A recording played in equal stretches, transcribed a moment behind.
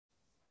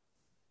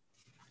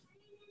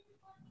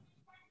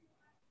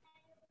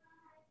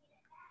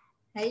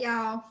Hey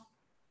y'all.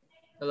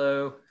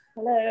 Hello.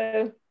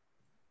 Hello.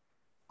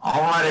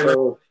 All right,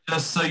 everybody.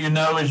 Just so you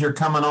know, as you're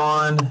coming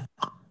on,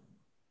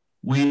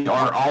 we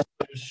are also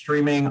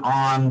streaming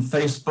on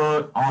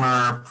Facebook on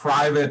our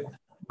private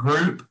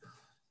group.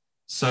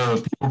 So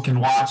people can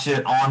watch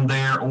it on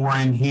there or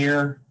in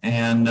here,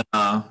 and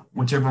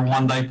whichever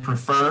one they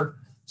prefer.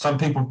 Some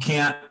people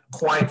can't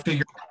quite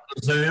figure out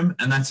the Zoom,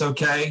 and that's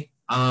okay.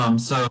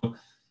 So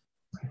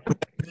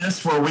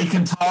this where we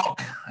can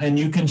talk and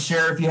you can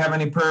share if you have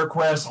any prayer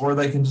requests, or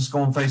they can just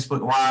go on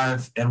Facebook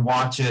Live and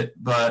watch it.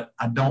 But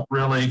I don't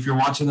really, if you're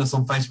watching this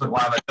on Facebook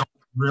Live, I don't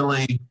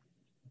really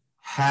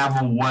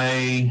have a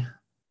way,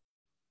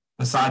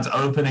 besides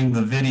opening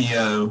the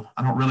video,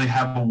 I don't really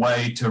have a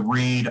way to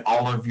read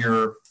all of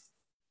your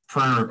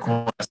prayer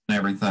requests and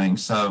everything.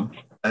 So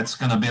that's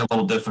going to be a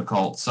little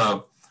difficult.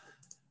 So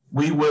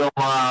we will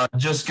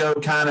just go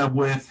kind of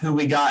with who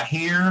we got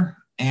here.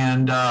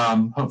 And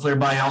hopefully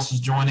everybody else is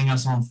joining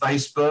us on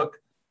Facebook.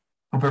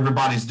 Hope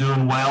everybody's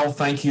doing well.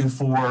 Thank you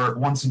for,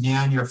 once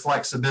again, your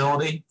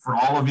flexibility for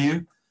all of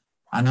you.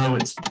 I know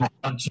it's a lot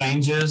of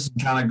changes,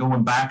 kind of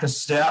going back a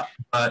step,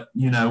 but,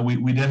 you know,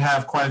 we did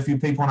have quite a few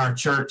people in our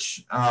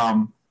church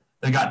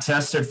that got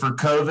tested for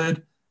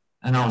COVID.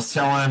 And I was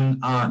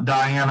telling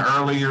Diane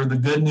earlier, the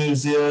good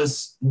news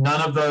is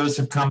none of those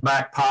have come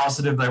back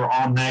positive. They were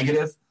all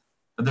negative.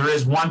 But there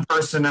is one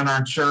person in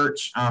our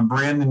church,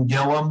 Brandon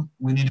Gillum.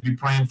 We need to be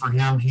praying for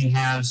him. He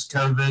has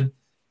COVID,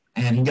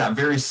 and he got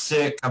very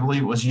sick, I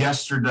believe it was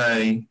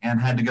yesterday, and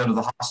had to go to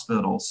the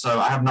hospital. So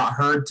I have not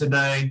heard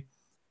today.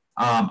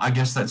 I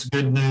guess that's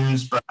good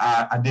news, but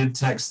I did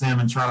text them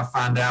and try to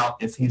find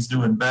out if he's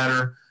doing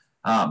better,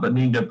 but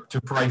need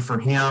to pray for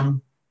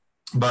him.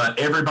 But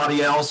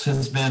everybody else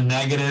has been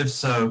negative,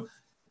 so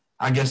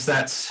I guess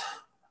that's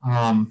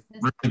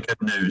really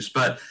good news.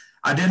 But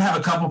I did have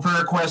a couple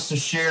prayer requests to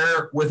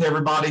share with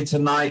everybody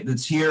tonight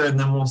that's here, and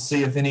then we'll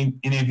see if any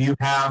of you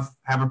have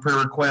a prayer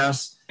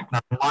request. And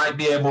I might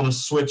be able to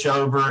switch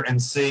over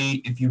and see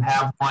if you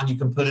have one. You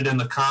can put it in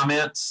the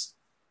comments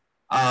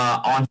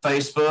on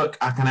Facebook.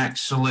 I can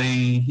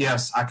actually,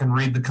 yes, I can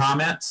read the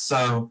comments.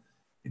 So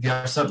if you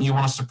have something you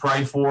want us to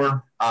pray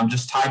for,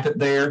 just type it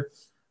there.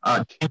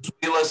 James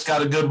Wheelis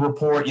got a good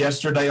report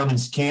yesterday on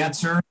his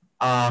cancer.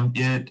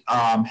 It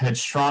had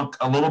shrunk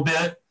a little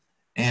bit.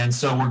 And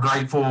so we're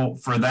grateful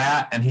for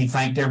that. And he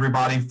thanked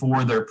everybody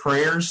for their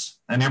prayers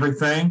and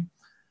everything.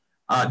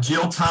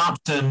 Jill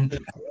Thompson,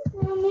 been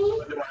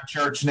to our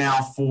church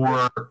now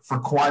for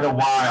quite a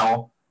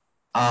while.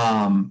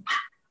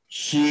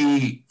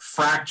 She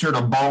fractured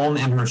a bone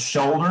in her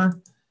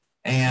shoulder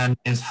and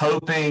is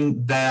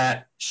hoping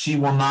that she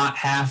will not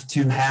have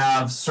to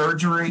have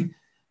surgery.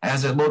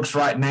 As it looks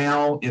right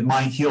now, it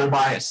might heal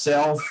by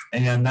itself.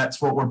 And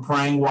that's what we're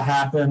praying will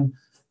happen.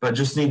 But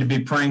just need to be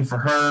praying for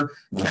her.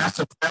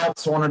 Casa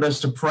Phelps wanted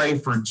us to pray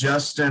for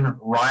Justin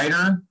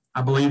Ryder.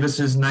 I believe is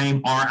his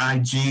name,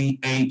 Rigchter.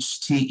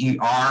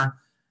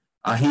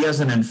 He has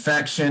an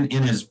infection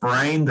in his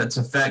brain that's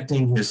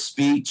affecting his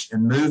speech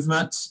and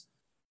movements.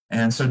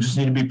 And so just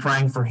need to be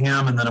praying for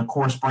him. And then, of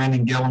course,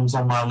 Brandon Gillum's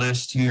on my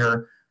list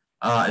here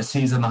as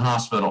he's in the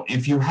hospital.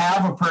 If you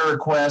have a prayer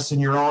request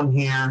and you're on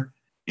here,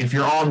 if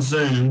you're on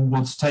Zoom,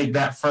 let's take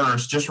that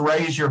first. Just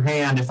raise your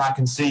hand if I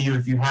can see you,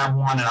 if you have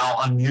one, and I'll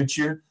unmute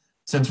you.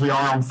 Since we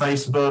are on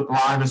Facebook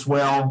Live as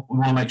well, we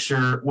want to make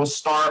sure. We'll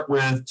start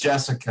with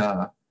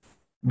Jessica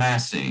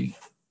Massey.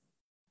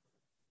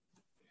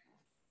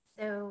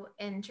 So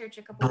in church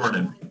a couple of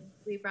weeks ago,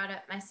 we brought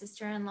up my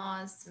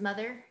sister-in-law's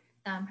mother.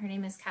 Her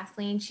name is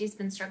Kathleen. She's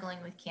been struggling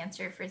with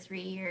cancer for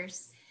 3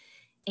 years.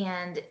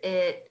 And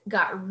it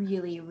got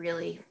really,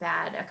 really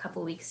bad a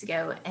couple weeks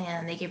ago,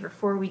 and they gave her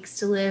 4 weeks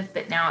to live,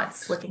 but now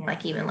it's looking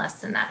like even less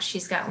than that.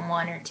 She's got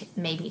 1 or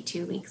maybe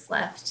 2 weeks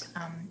left.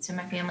 So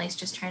my family's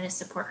just trying to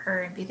support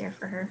her and be there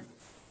for her.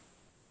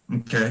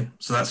 Okay,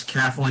 so that's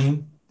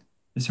Kathleen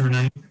is her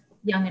name?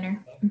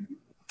 Youngener. Mm-hmm.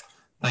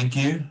 Thank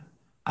you.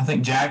 I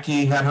think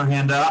Jackie had her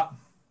hand up.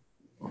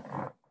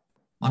 Hold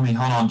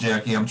on,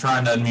 Jackie. I'm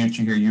trying to unmute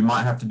you here. You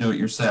might have to do it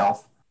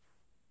yourself.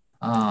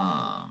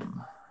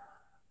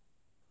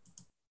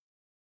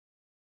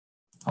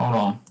 Hold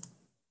on.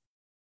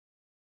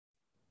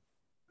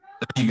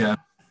 There you go.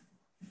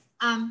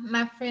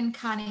 My friend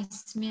Connie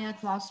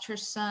Smith lost her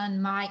son,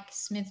 Mike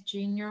Smith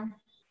Jr.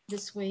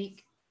 this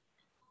week.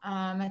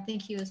 I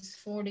think he was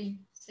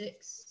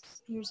 46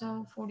 years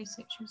old.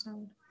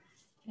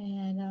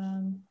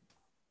 And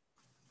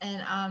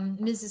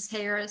Mrs.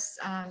 Harris,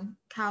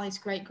 Kylie's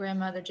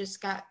great-grandmother, just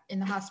got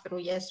in the hospital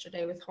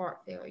yesterday with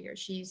heart failure.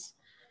 She's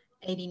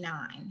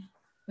 89,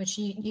 which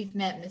you've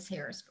met Miss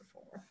Harris before.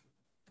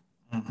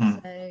 Mm-hmm.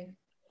 So,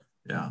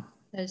 yeah.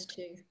 Those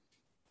two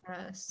for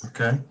us.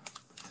 Okay.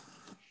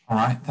 All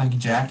right. Thank you,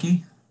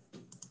 Jackie.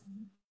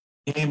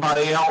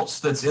 Anybody else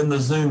that's in the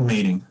Zoom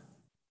meeting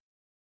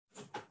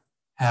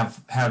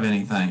have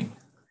anything?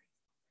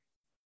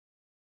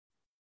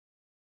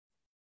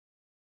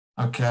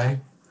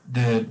 Okay.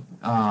 Did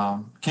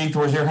Keith,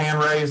 was your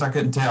hand raised? I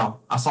couldn't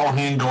tell. I saw a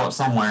hand go up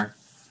somewhere.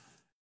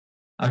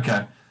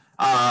 Okay.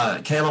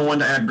 Kayla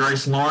wanted to add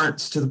Grace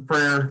Lawrence to the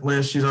prayer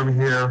list. She's over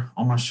here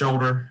on my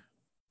shoulder.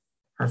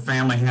 Her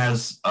family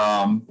has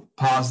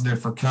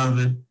positive for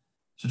COVID,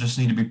 so just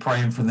need to be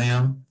praying for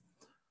them.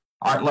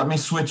 All right, let me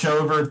switch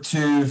over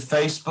to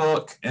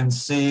Facebook and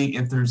see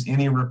if there's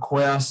any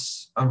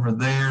requests over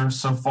there.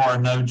 So far,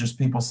 no, just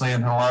people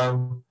saying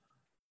hello.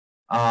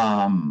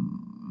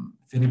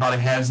 If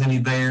anybody has any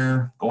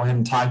there, go ahead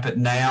and type it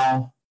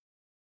now,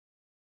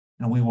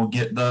 and we will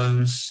get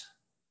those.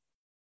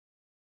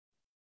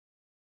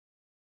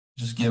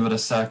 Just give it a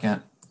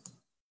second.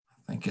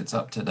 I think it's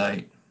up to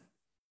date.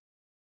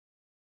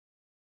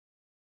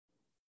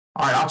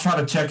 All right, I'll try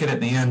to check it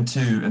at the end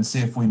too and see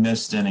if we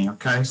missed any,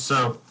 okay?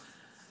 So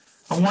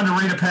I wanted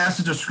to read a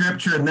passage of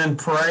scripture and then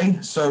pray.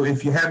 So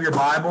if you have your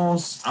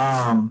Bibles,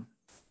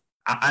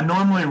 I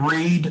normally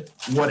read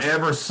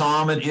whatever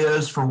psalm it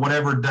is for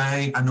whatever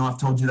day. I know I've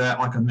told you that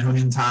like a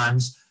million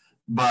times,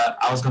 but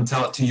I was going to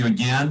tell it to you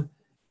again.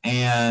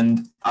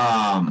 And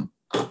I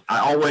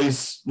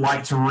always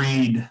like to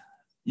read,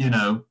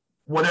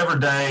 whatever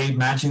day,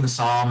 matching the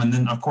psalm. And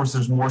then, of course,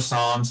 there's more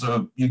psalms,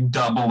 so you can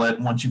double it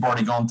once you've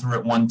already gone through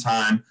it one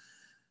time.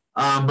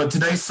 But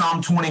today's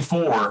Psalm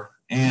 24.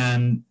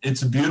 And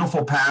it's a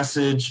beautiful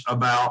passage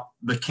about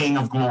the King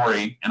of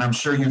Glory. And I'm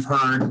sure you've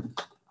heard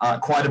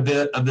quite a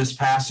bit of this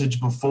passage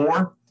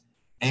before.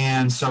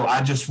 And so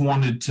I just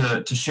wanted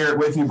to share it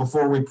with you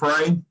before we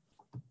pray.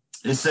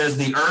 It says,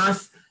 "The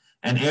earth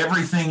and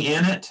everything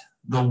in it,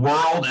 the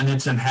world and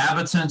its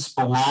inhabitants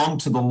belong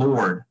to the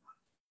Lord.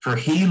 For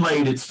he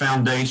laid its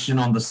foundation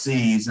on the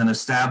seas and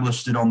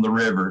established it on the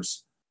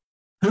rivers.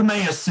 Who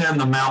may ascend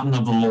the mountain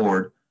of the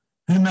Lord?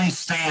 Who may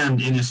stand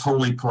in his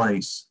holy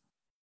place?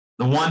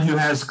 The one who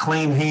has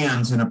clean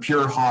hands and a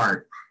pure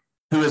heart,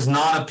 who has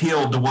not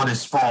appealed to what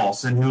is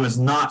false and who has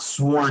not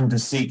sworn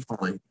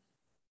deceitfully.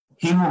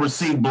 He will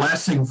receive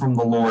blessing from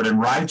the Lord and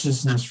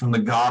righteousness from the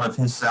God of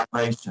his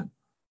salvation.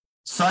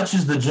 Such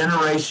is the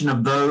generation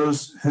of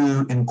those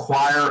who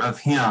inquire of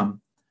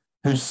him,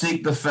 who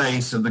seek the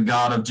face of the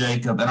God of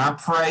Jacob." And I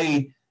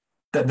pray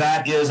that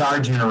that is our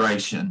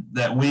generation,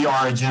 that we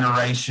are a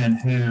generation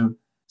who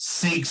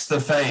seeks the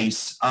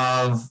face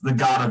of the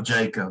God of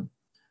Jacob.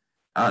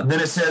 Then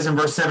it says in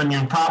verse 7,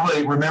 you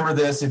probably remember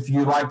this if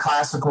you like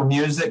classical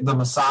music, the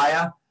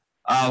Messiah.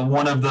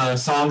 One of the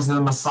songs of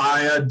the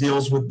Messiah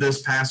deals with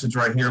this passage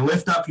right here.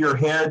 "Lift up your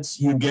heads,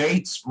 you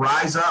gates,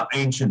 rise up,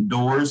 ancient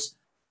doors,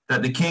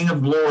 that the King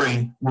of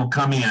glory will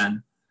come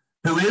in."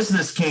 Who is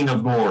this King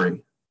of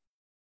glory?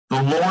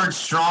 "The Lord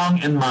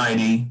strong and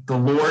mighty, the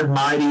Lord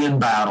mighty in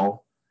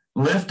battle.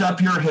 Lift up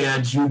your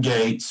heads, you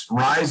gates,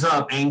 rise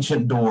up,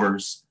 ancient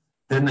doors,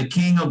 then the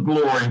King of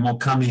glory will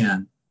come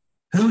in."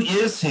 Who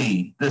is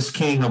he, this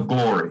King of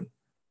glory?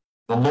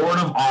 The Lord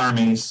of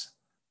armies.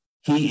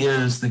 He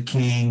is the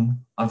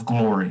King of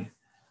glory.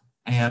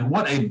 And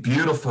what's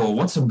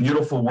some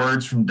beautiful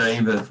words from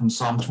David from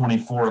Psalm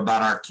 24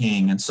 about our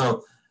King. And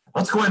so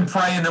let's go ahead and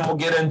pray, and then we'll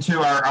get into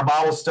our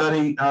Bible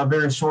study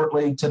very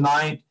shortly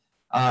tonight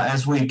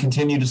as we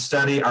continue to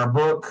study our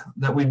book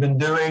that we've been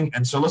doing.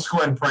 And so let's go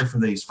ahead and pray for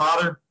these.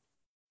 Father,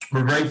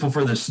 we're grateful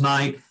for this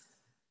night.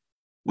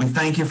 We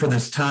thank you for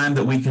this time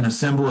that we can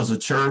assemble as a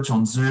church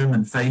on Zoom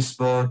and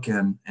Facebook.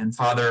 And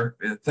Father,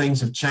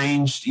 things have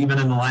changed even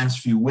in the last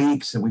few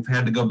weeks, and we've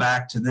had to go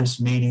back to this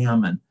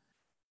medium. And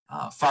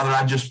Father,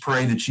 I just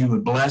pray that you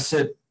would bless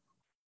it.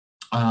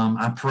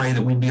 I pray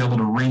that we'd be able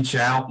to reach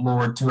out,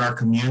 Lord, to our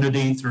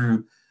community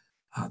through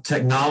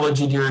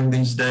technology during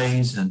these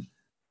days. And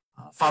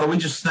Father, we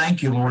just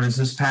thank you, Lord, as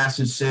this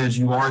passage says,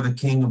 you are the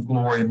King of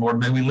glory. And Lord,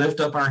 may we lift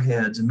up our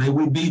heads, and may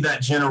we be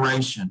that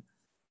generation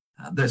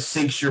that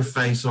seeks your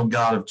face, O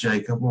God of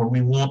Jacob. Lord, we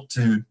want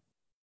to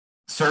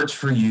search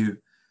for you.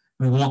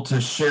 We want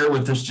to share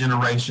with this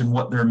generation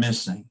what they're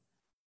missing,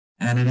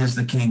 and it is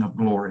the King of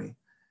glory.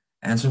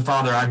 And so,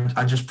 Father,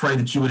 I just pray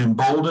that you would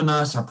embolden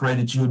us. I pray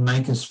that you would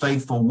make us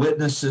faithful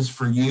witnesses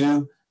for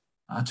you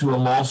to a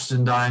lost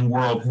and dying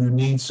world who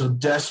needs so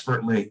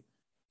desperately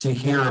to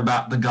hear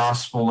about the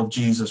gospel of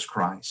Jesus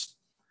Christ.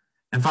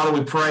 And Father,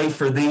 we pray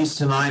for these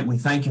tonight. We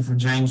thank you for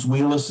James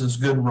Wheelis's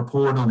good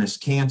report on his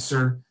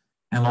cancer.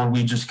 And Lord,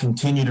 we just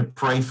continue to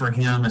pray for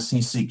him as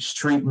he seeks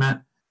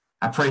treatment.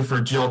 I pray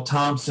for Jill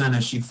Thompson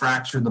as she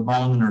fractured the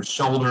bone in her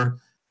shoulder.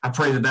 I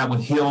pray that that would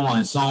heal on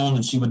its own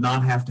and she would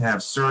not have to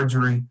have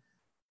surgery.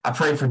 I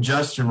pray for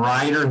Justin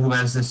Ryder, who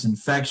has this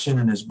infection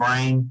in his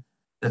brain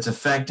that's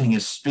affecting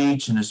his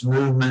speech and his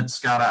movements.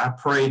 God, I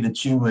pray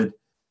that you would,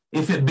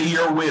 if it be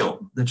your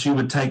will, that you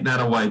would take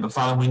that away. But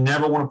Father, we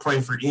never want to pray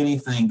for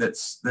anything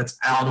that's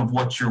out of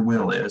what your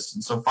will is.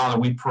 And so, Father,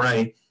 we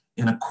pray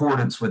in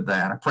accordance with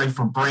that. I pray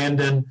for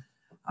Brandon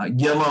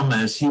Gillum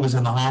as he was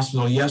in the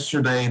hospital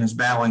yesterday and is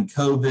battling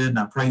COVID. And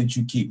I pray that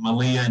you keep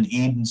Malia and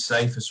Eden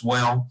safe as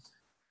well.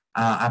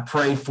 I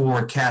pray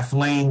for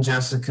Kathleen,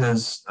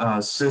 Jessica's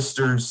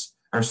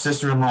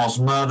sister-in-law's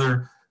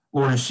mother,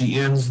 Lord, as she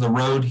ends the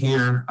road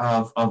here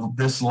of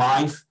this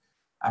life.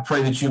 I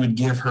pray that you would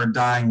give her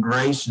dying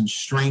grace and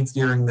strength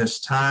during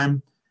this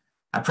time.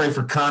 I pray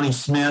for Connie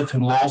Smith, who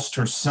lost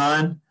her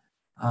son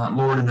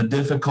Lord, and the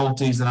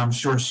difficulties that I'm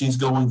sure she's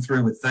going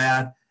through with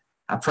that.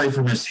 I pray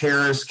for Miss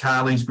Harris,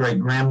 Kylie's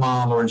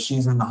great-grandma. Lord,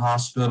 she's in the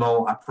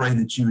hospital. I pray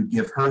that you would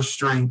give her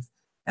strength.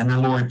 And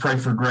then, Lord, we pray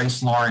for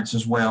Grace Lawrence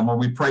as well. Lord,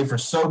 we pray for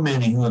so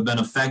many who have been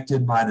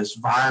affected by this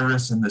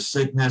virus and the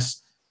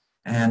sickness.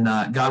 And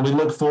God, we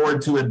look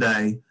forward to a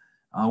day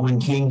when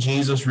King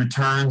Jesus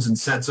returns and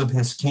sets up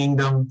his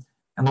kingdom.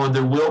 And Lord,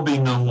 there will be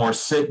no more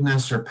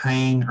sickness or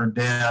pain or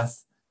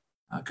death,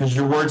 because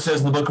your word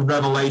says in the book of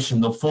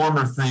Revelation, the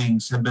former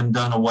things have been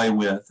done away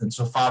with. And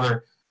so,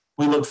 Father,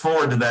 we look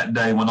forward to that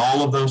day when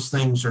all of those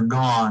things are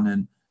gone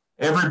and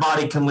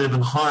everybody can live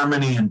in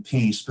harmony and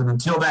peace. But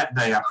until that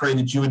day, I pray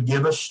that you would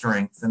give us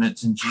strength. And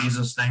it's in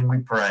Jesus' name we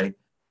pray.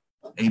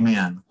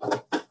 Amen.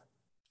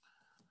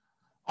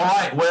 All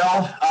right,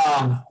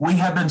 well, we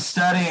have been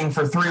studying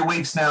for 3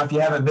 weeks now, if you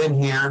haven't been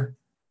here,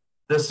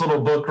 this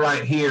little book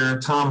right here,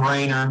 Thom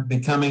Rainer,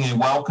 Becoming a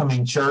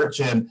Welcoming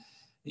Church. And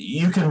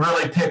you can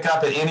really pick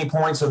up at any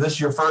point. So this is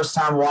your first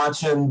time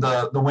watching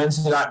the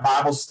Wednesday night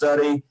Bible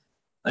study.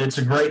 It's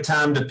a great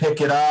time to pick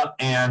it up.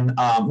 And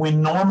we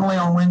normally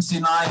on Wednesday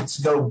nights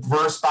go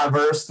verse by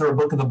verse through a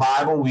book of the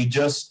Bible. We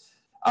just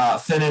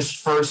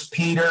finished 1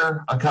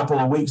 Peter a couple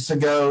of weeks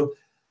ago.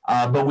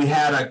 But we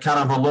had a kind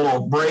of a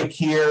little break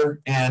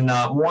here and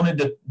wanted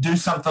to do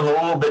something a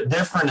little bit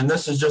different. And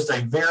this is just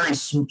a very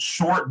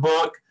short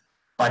book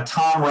by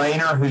Thom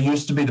Rainer, who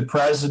used to be the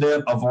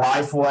president of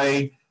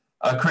Lifeway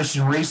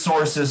Christian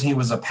Resources. He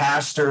was a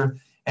pastor,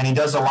 and he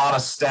does a lot of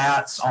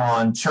stats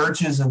on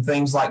churches and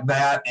things like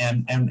that.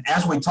 And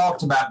as we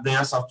talked about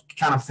this, I'll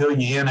kind of fill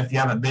you in if you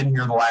haven't been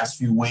here the last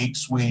few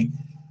weeks. We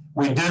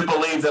do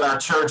believe that our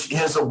church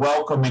is a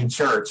welcoming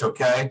church,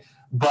 okay?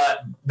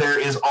 But there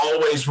is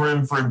always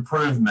room for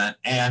improvement.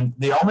 And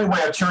the only way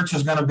a church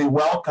is going to be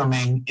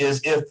welcoming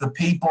is if the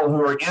people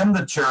who are in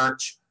the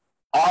church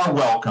are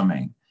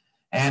welcoming.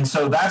 And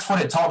so that's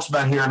what it talks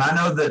about here. And I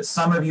know that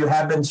some of you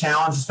have been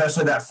challenged,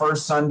 especially that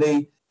first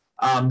Sunday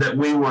that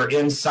we were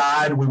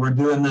inside. We were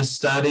doing this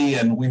study,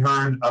 and we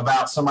heard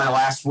about somebody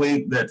last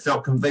week that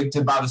felt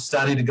convicted by the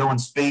study to go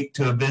and speak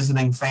to a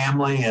visiting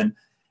family.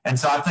 And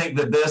so I think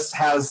that this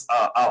has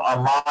a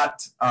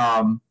lot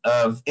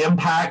of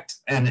impact,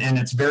 and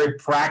it's very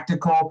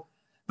practical,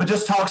 but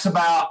just talks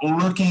about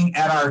looking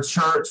at our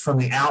church from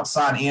the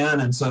outside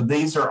in. And so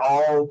these are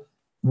all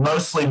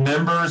mostly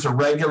members or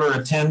regular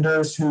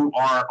attenders who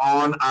are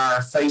on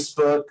our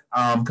Facebook,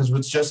 because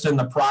it's just in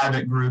the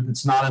private group.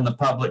 It's not in the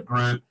public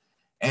group.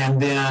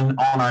 And then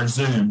on our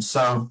Zoom.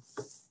 So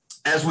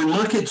as we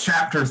look at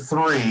chapter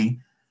 3,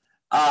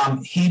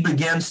 he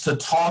begins to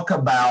talk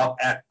about,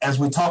 as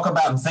we talk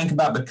about and think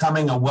about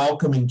becoming a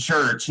welcoming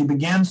church, he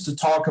begins to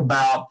talk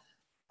about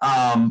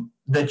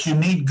that you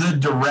need good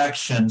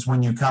directions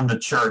when you come to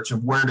church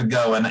of where to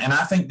go. And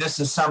I think this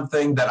is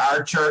something that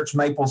our church,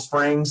 Maple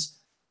Springs,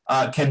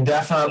 can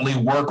definitely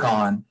work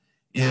on,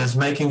 is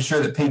making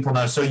sure that people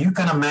know. So you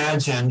can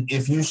imagine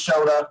if you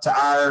showed up to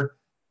our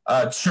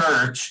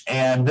church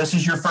and this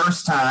is your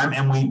first time,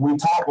 and we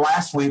talked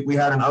last week, we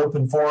had an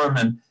open forum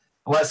and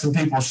let some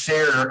people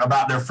share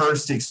about their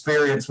first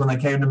experience when they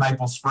came to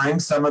Maple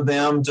Springs. Some of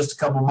them just a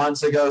couple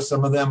months ago,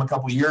 some of them a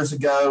couple years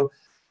ago,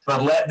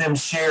 but let them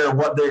share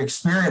what their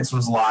experience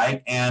was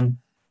like. And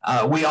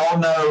we all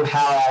know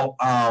how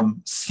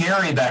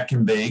scary that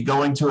can be,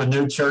 going to a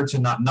new church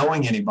and not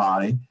knowing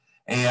anybody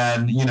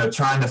and,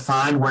 trying to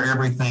find where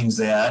everything's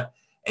at.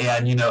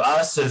 And,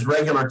 us as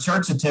regular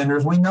church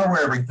attenders, we know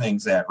where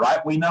everything's at,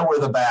 right? We know where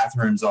the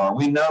bathrooms are.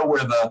 We know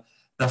where the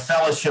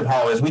fellowship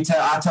hall is.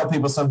 I tell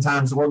people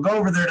sometimes, well, go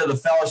over there to the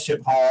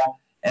fellowship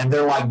hall, and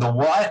they're like, the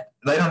what?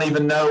 They don't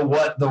even know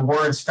what the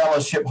words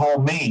fellowship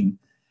hall mean.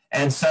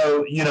 And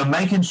so,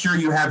 making sure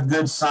you have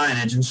good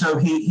signage. And so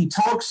he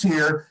talks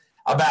here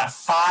about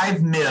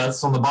 5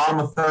 myths on the bottom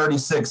of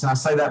 36. And I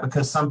say that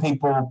because some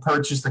people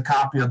purchased a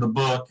copy of the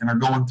book and are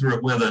going through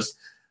it with us.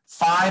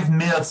 5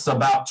 myths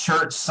about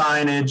church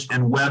signage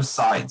and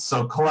websites.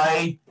 So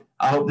Clay,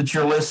 I hope that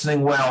you're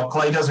listening well.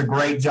 Clay does a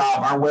great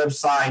job. Our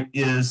website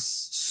is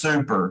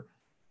super.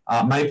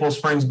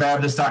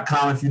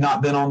 MapleSpringsBaptist.com. If you've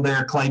not been on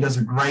there, Clay does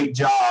a great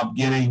job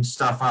getting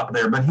stuff up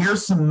there. But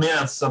here's some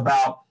myths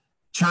about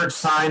church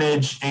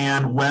signage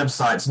and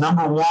websites.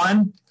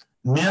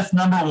 Myth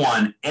number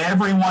one,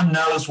 everyone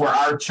knows where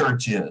our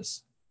church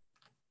is.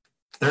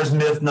 There's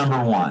myth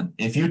number one.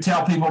 If you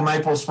tell people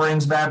Maple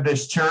Springs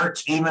Baptist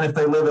Church, even if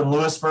they live in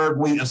Lewisburg,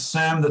 we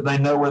assume that they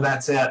know where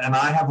that's at. And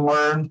I have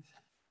learned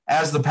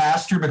as the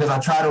pastor, because I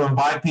try to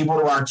invite people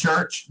to our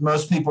church,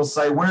 most people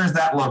say, where is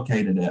that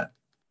located at?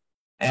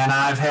 And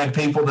I've had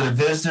people that have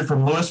visited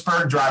from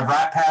Lewisburg drive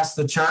right past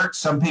the church.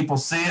 Some people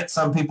see it,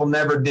 some people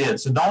never did.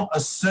 So don't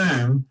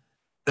assume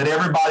that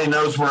everybody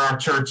knows where our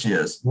church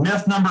is.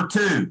 Myth number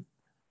 2,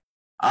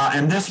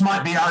 and this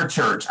might be our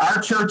church. Our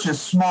church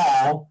is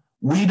small.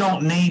 We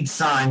don't need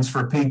signs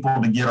for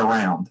people to get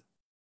around.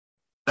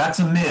 That's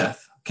a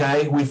myth,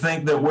 okay? We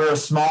think that we're a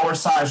smaller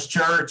size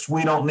church.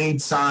 We don't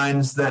need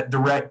signs that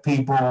direct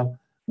people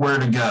where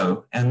to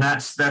go. And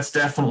that's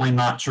definitely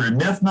not true.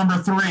 Myth number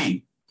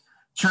 3,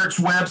 church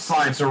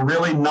websites are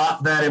really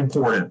not that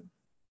important.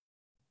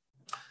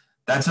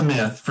 That's a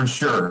myth for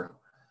sure.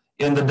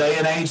 In the day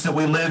and age that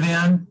we live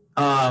in,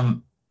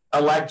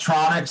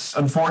 electronics,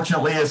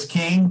 unfortunately, is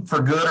king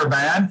for good or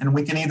bad, and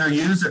we can either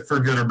use it for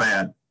good or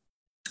bad.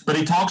 But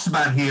he talks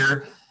about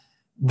here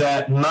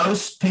that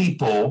most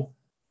people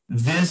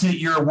visit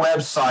your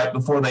website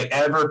before they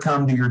ever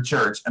come to your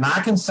church. And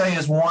I can say,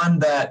 as one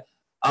that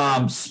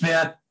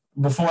spent,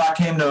 before I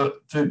came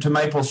to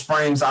Maple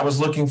Springs, I was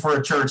looking for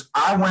a church.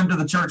 I went to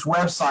the church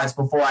websites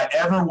before I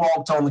ever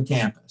walked on the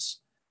campus.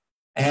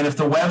 And if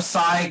the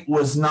website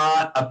was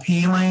not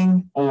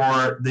appealing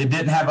or they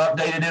didn't have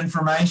updated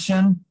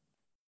information,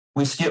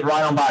 we skipped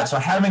right on by it. So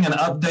having an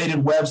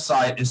updated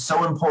website is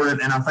so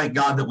important, and I thank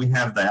God that we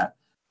have that.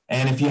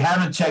 And if you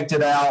haven't checked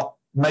it out,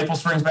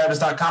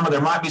 maplespringsbaptist.com, or there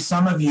might be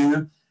some of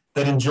you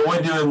that enjoy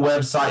doing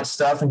website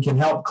stuff and can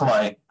help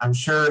Clay. I'm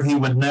sure he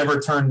would never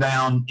turn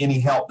down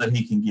any help that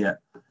he can get.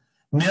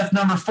 Myth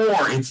number 4,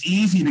 it's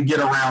easy to get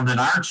around in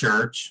our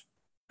church,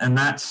 and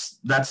that's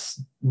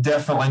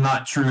definitely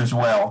not true as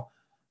well.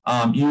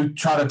 You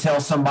try to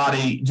tell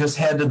somebody, just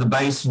head to the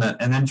basement,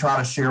 and then try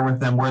to share with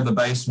them where the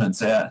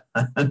basement's at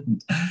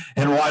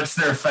and watch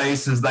their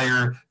faces. They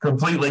are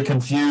completely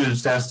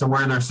confused as to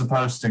where they're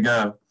supposed to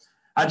go.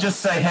 I just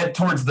say head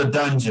towards the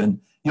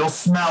dungeon. You'll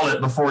smell it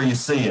before you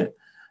see it.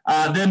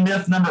 Then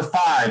myth number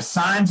 5,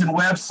 signs and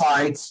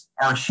websites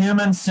are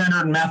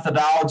human-centered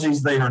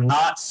methodologies. They are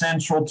not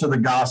central to the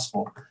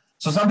gospel.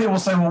 So some people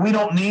say, well, we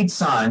don't need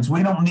signs.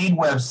 We don't need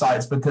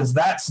websites because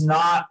that's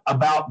not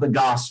about the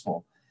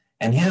gospel.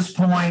 And his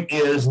point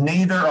is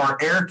neither are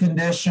air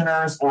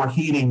conditioners or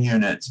heating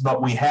units,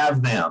 but we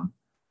have them.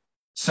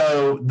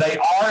 So they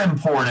are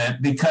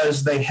important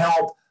because they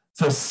help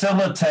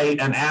facilitate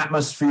an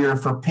atmosphere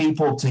for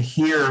people to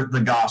hear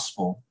the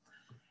gospel.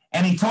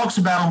 And he talks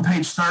about on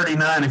page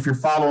 39, if you're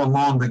following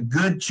along, that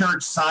good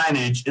church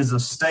signage is a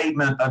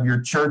statement of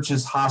your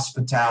church's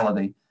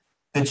hospitality,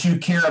 that you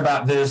care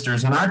about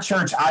visitors. And our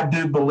church, I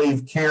do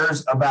believe,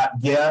 cares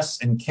about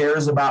guests and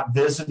cares about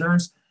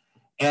visitors.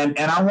 And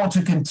I want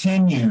to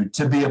continue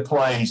to be a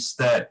place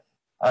that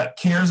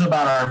cares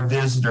about our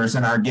visitors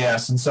and our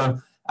guests. And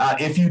so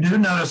if you do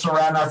notice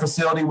around our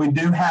facility, we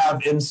do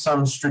have in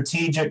some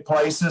strategic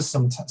places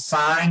some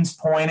signs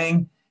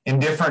pointing in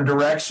different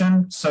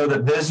directions so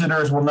that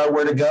visitors will know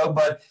where to go.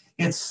 But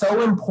it's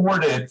so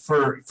important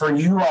for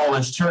you all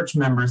as church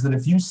members that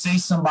if you see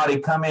somebody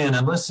come in,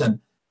 and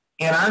listen,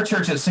 in our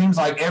church, it seems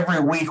like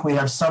every week we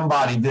have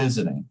somebody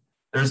visiting.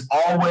 There's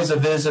always a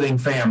visiting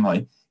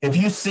family. If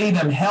you see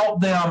them,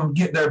 help them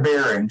get their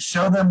bearings.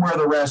 Show them where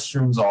the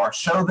restrooms are.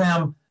 Show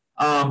them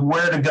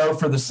where to go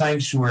for the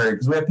sanctuary.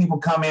 Because we have people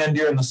come in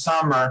during the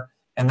summer,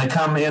 and they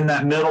come in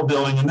that middle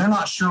building, and they're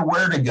not sure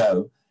where to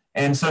go.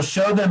 And so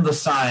show them the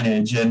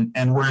signage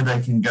and where they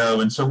can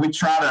go. And so we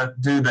try to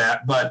do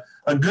that. But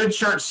a good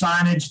church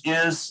signage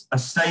is a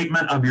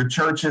statement of your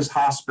church's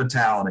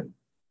hospitality.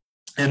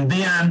 And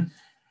then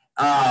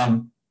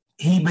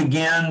he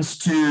begins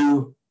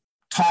to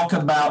talk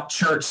about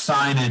church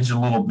signage a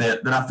little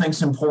bit that I think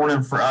is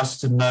important for us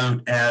to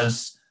note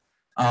as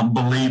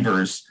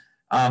believers.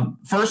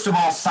 First of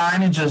all,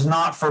 signage is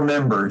not for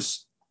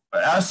members.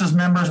 Us as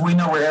members, we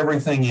know where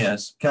everything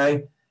is,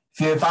 okay?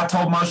 If I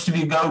told most of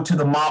you go to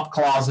the mop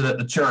closet at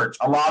the church,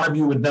 a lot of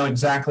you would know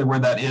exactly where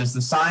that is.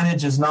 The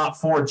signage is not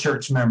for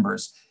church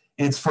members.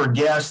 It's for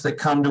guests that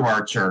come to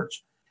our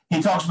church.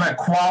 He talks about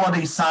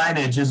quality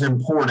signage is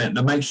important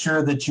to make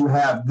sure that you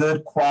have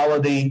good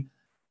quality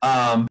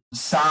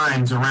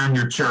signs around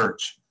your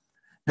church.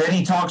 Then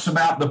he talks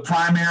about the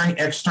primary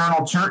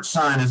external church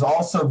sign is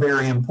also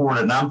very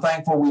important. And I'm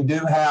thankful we do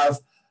have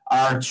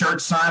our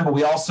church sign, but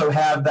we also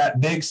have that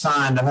big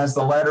sign that has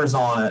the letters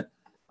on it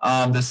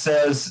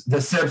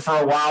that said for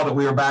a while that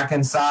we were back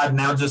inside,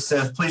 now just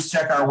says, please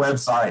check our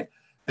website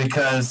or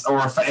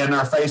in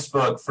our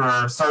Facebook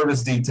for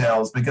service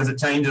details because it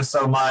changes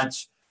so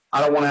much.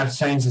 I don't want to have to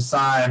change the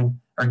sign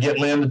or get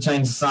Lynn to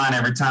change the sign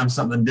every time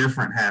something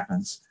different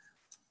happens.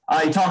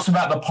 He talks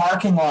about the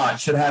parking lot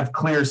should have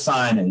clear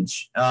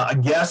signage.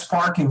 Guest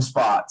parking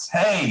spots.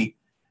 Hey,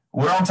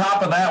 we're on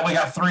top of that. We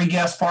got 3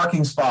 guest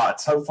parking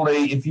spots.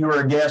 Hopefully, if you were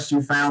a guest,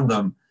 you found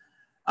them.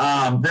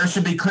 There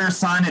should be clear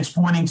signage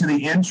pointing to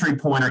the entry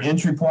point or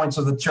entry points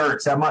of the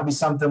church. That might be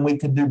something we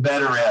could do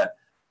better at,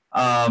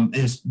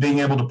 is being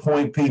able to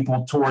point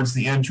people towards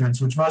the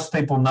entrance, which most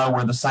people know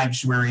where the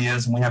sanctuary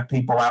is, and we have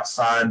people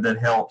outside that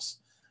helps.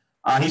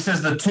 He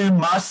says the 2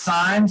 must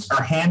signs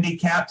are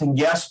handicapped and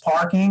guest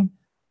parking.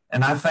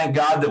 And I thank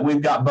God that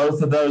we've got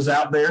both of those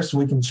out there so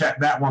we can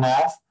check that one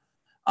off.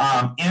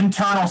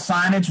 Internal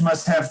signage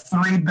must have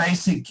 3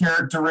 basic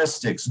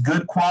characteristics: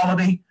 good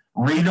quality,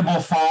 readable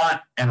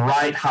font, and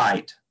right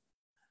height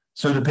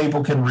so that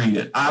people can read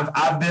it.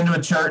 I've been to a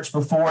church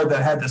before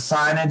that had the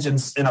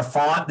signage in a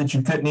font that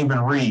you couldn't even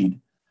read.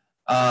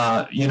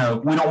 We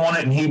don't want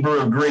it in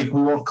Hebrew or Greek.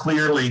 We want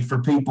clearly for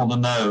people to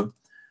know.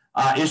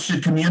 It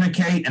should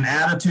communicate an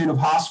attitude of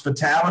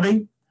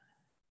hospitality.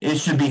 It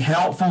should be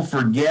helpful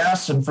for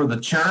guests and for the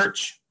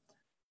church.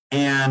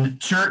 And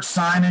church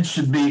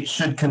signage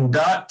should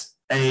conduct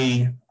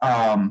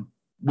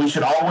we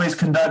should always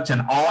conduct an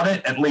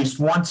audit at least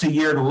once a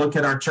year to look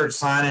at our church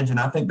signage,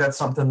 and I think that's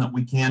something that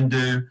we can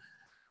do.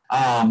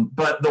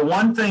 But the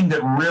one thing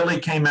that really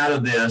came out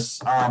of this,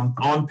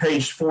 on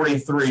page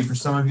 43, for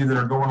some of you that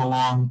are going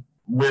along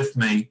with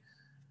me,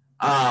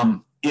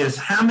 is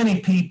how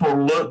many people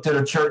looked at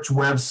a church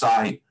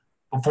website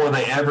before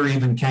they ever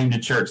even came to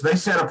church. They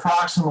said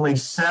approximately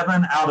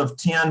 7 out of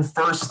 10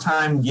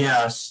 first-time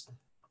guests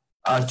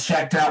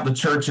checked out the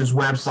church's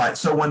website.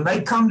 So when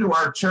they come to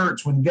our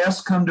church, when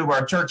guests come to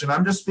our church, and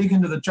I'm just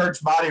speaking to the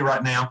church body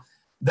right now,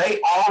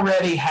 they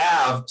already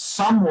have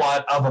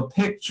somewhat of a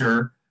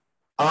picture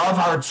of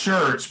our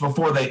church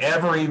before they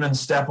ever even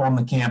step on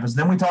the campus.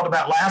 Then we talked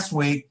about last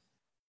week,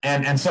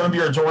 and some of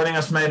you are joining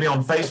us maybe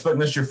on Facebook,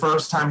 and this is your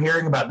first time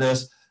hearing about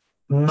this.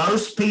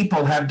 Most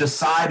people have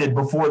decided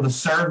before the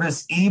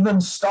service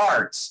even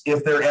starts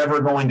if they're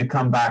ever going to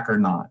come back or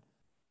not.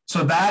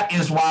 So that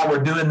is why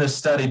we're doing this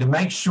study, to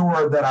make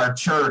sure that our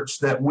church,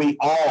 that we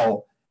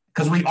all,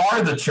 because we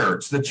are the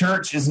church. The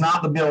church is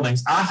not the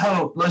buildings. I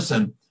hope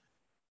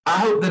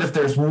that if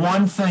there's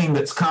one thing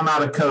that's come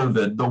out of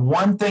COVID, the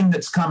one thing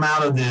that's come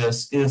out of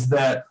this is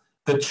that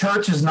the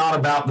church is not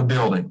about the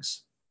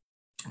buildings.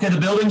 Okay, the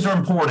buildings are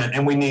important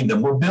and we need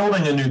them. We're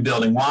building a new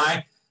building.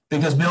 Why?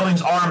 Because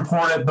buildings are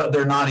important, but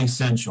they're not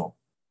essential.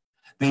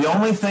 The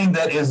only thing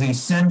that is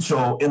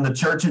essential in the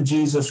Church of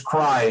Jesus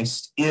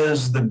Christ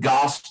is the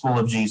gospel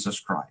of Jesus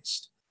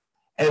Christ.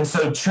 And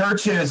so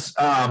churches,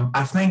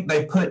 I think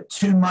they put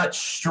too much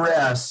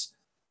stress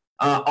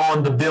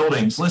on the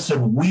buildings.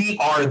 Listen, we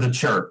are the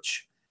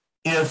church.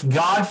 If,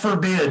 God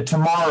forbid,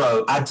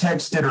 tomorrow I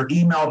texted or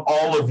emailed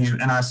all of you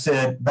and I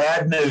said,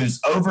 bad news,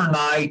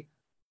 overnight,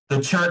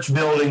 the church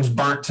buildings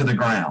burnt to the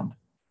ground,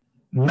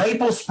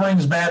 Maple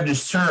Springs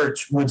Baptist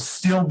Church would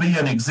still be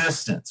in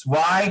existence.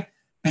 Why?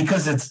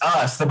 Because it's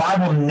us. The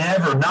Bible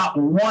never, not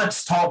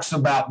once, talks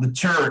about the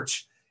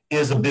church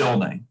is a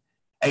building.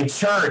 A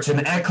church, an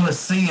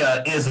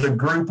ecclesia, is a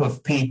group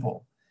of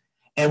people.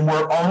 And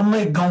we're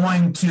only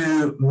going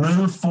to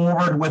move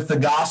forward with the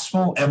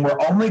gospel, and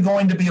we're only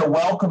going to be a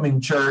welcoming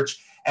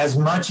church as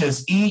much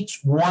as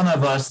each one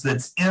of us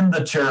that's in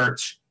the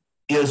church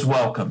is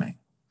welcoming.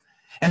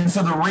 And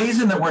so the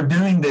reason that we're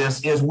doing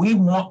this is we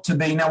want to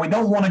be, now we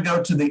don't want to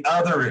go to the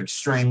other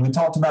extreme. We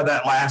talked about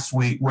that last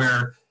week,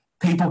 where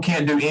people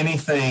can't do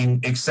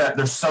anything except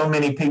there's so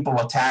many people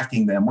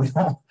attacking them. We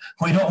don't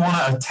want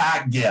to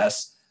attack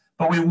guests,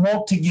 but we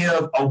want to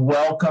give a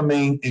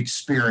welcoming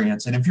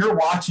experience. And if you're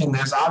watching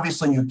this,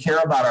 obviously you care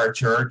about our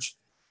church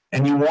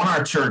and you want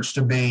our church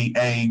to be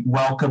a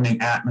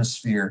welcoming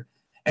atmosphere.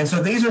 And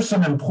so these are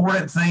some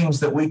important things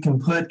that we can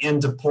put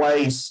into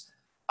place,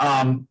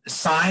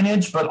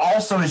 signage, but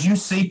also as you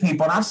see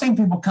people, and I've seen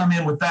people come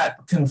in with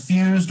that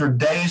confused or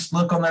dazed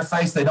look on their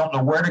face. They don't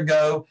know where to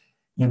go.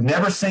 You've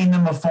never seen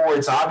them before.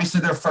 It's obviously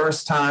their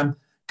first time.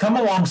 Come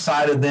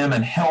alongside of them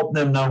and help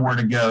them know where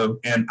to go.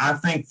 And I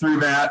think through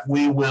that,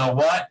 we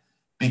will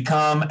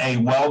become a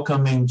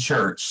welcoming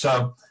church.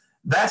 So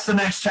that's the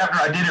next chapter.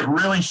 I did it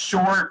really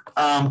short.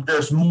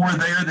 There's more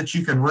there that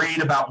you can read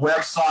about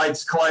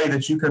websites, Clay,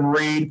 that you can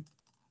read.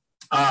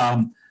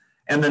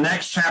 And the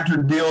next chapter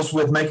deals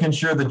with making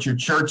sure that your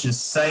church is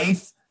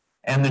safe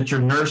and that your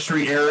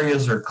nursery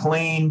areas are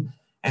clean.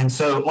 And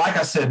so, like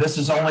I said, this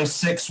is only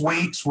 6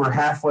 weeks. We're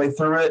halfway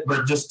through it,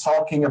 but just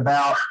talking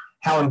about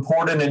how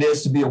important it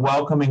is to be a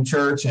welcoming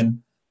church.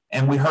 And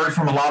we heard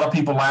from a lot of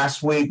people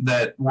last week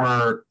that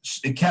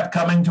it kept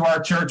coming to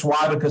our church.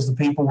 Why? Because the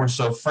people were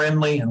so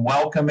friendly and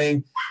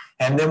welcoming.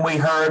 And then we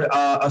heard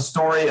a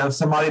story of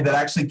somebody that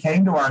actually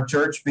came to our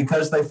church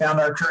because they found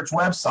our church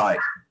website.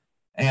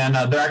 And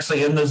they're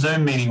actually in the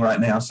Zoom meeting right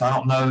now. So I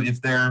don't know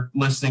if they're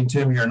listening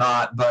to me or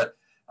not, but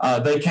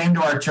they came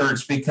to our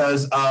church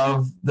because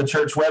of the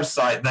church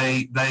website.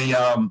 They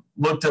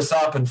looked us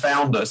up and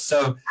found us.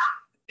 So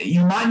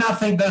you might not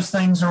think those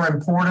things are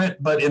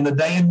important, but in the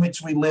day in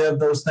which we live,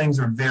 those things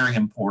are very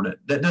important.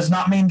 That does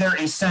not mean they're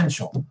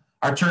essential.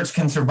 Our church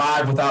can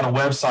survive without a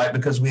website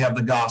because we have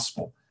the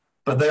gospel,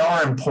 but they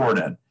are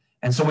important.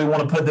 And so we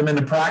want to put them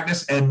into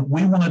practice, and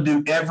we want to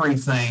do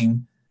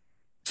everything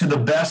to the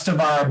best of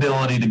our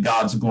ability to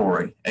God's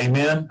glory.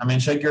 Amen? I mean,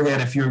 shake your head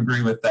if you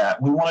agree with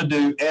that. We want to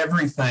do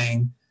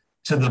everything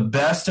to the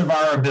best of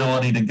our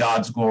ability to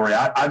God's glory.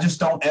 I just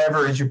don't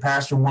ever, as your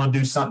pastor, want to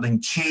do something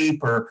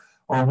cheap or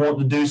want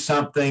to do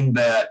something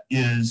that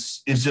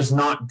is just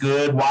not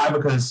good. Why?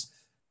 Because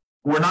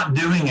we're not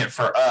doing it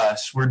for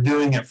us. We're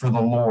doing it for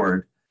the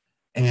Lord.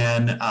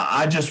 And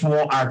I just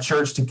want our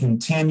church to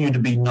continue to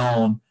be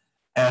known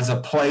as a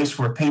place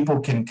where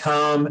people can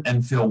come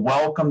and feel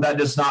welcome. That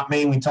does not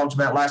mean, we talked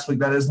about last week,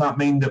 that does not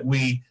mean that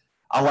we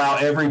allow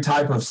every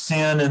type of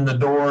sin in the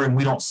door and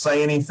we don't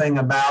say anything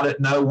about it.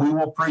 No, we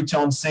will preach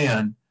on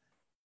sin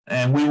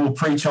and we will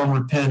preach on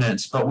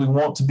repentance, but we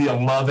want to be a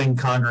loving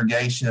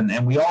congregation,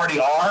 and we already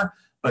are,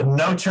 but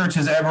no church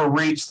has ever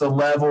reached the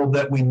level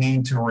that we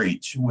need to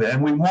reach,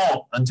 and we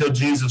won't until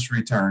Jesus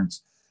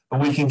returns, but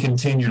we can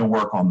continue to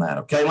work on that.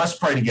 Okay, let's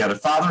pray together.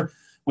 Father,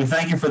 We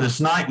thank you for this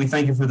night. We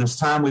thank you for this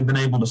time we've been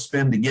able to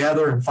spend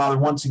together. And Father,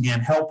 once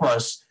again, help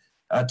us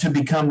to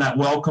become that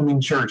welcoming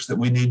church that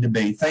we need to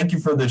be. Thank you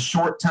for this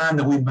short time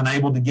that we've been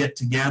able to get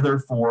together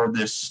for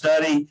this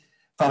study.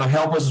 Father,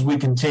 help us as we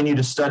continue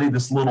to study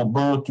this little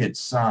book.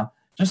 It's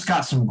just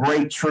got some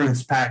great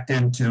truths packed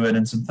into it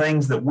and some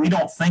things that we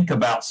don't think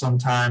about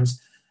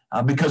sometimes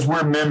because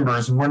we're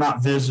members and we're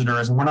not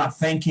visitors and we're not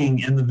thinking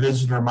in the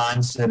visitor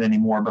mindset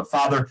anymore. But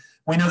Father,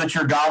 we know that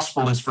your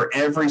gospel is for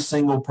every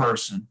single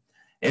person,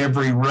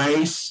 every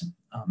race,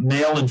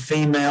 male and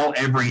female,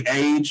 every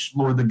age.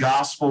 Lord, the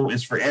gospel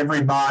is for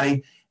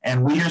everybody.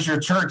 And we as your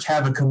church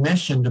have a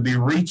commission to be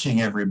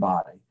reaching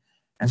everybody.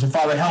 And so,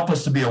 Father, help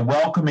us to be a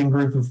welcoming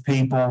group of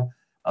people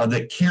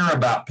that care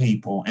about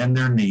people and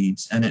their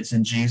needs. And it's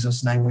in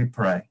Jesus' name we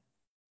pray.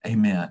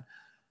 Amen.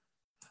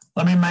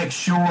 Let me make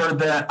sure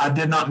that I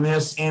did not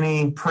miss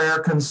any prayer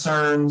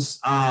concerns.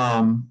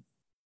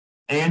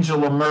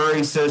 Angela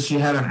Murray says she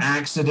had an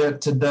accident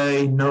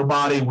today.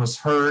 Nobody was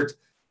hurt,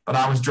 but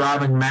I was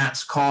driving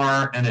Matt's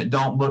car and it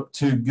don't look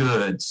too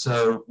good.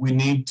 So we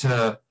need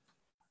to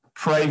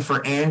pray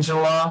for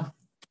Angela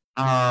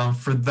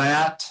for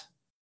that.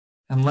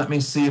 And let me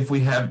see if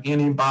we have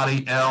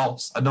anybody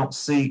else. I don't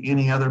see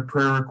any other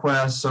prayer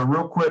requests. So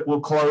real quick,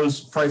 we'll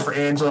close, pray for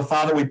Angela.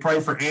 Father, we pray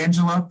for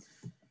Angela.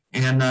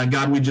 And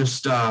God, we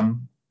just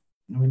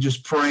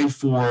pray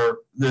for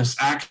this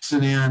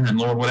accident. And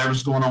Lord,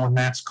 whatever's going on with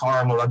Matt's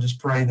car, Lord, I just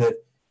pray that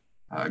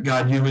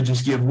God, you would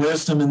just give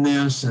wisdom in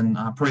this, and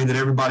I pray that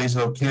everybody's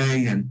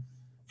okay. And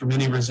from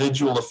any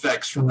residual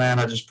effects from that,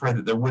 I just pray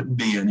that there wouldn't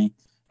be any.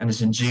 And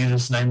it's in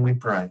Jesus' name we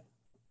pray.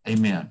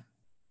 Amen.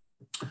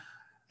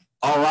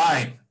 All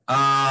right.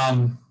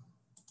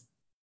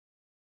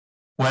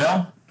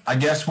 Well, I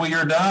guess we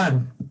are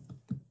done.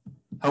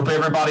 Hope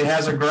everybody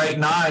has a great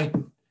night.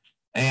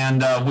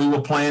 And we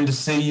will plan to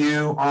see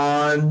you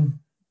on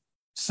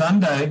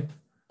Sunday,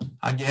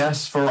 I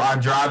guess, for our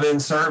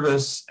drive-in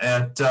service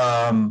at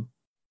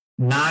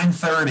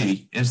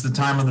 9:30 is the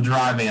time of the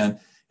drive-in.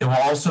 It will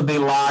also be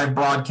live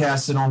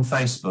broadcasted on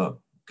Facebook,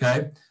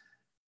 okay?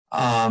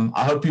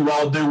 I hope you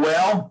all do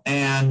well,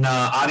 and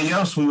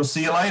adios. We will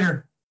see you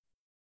later.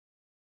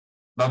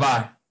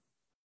 Bye-bye.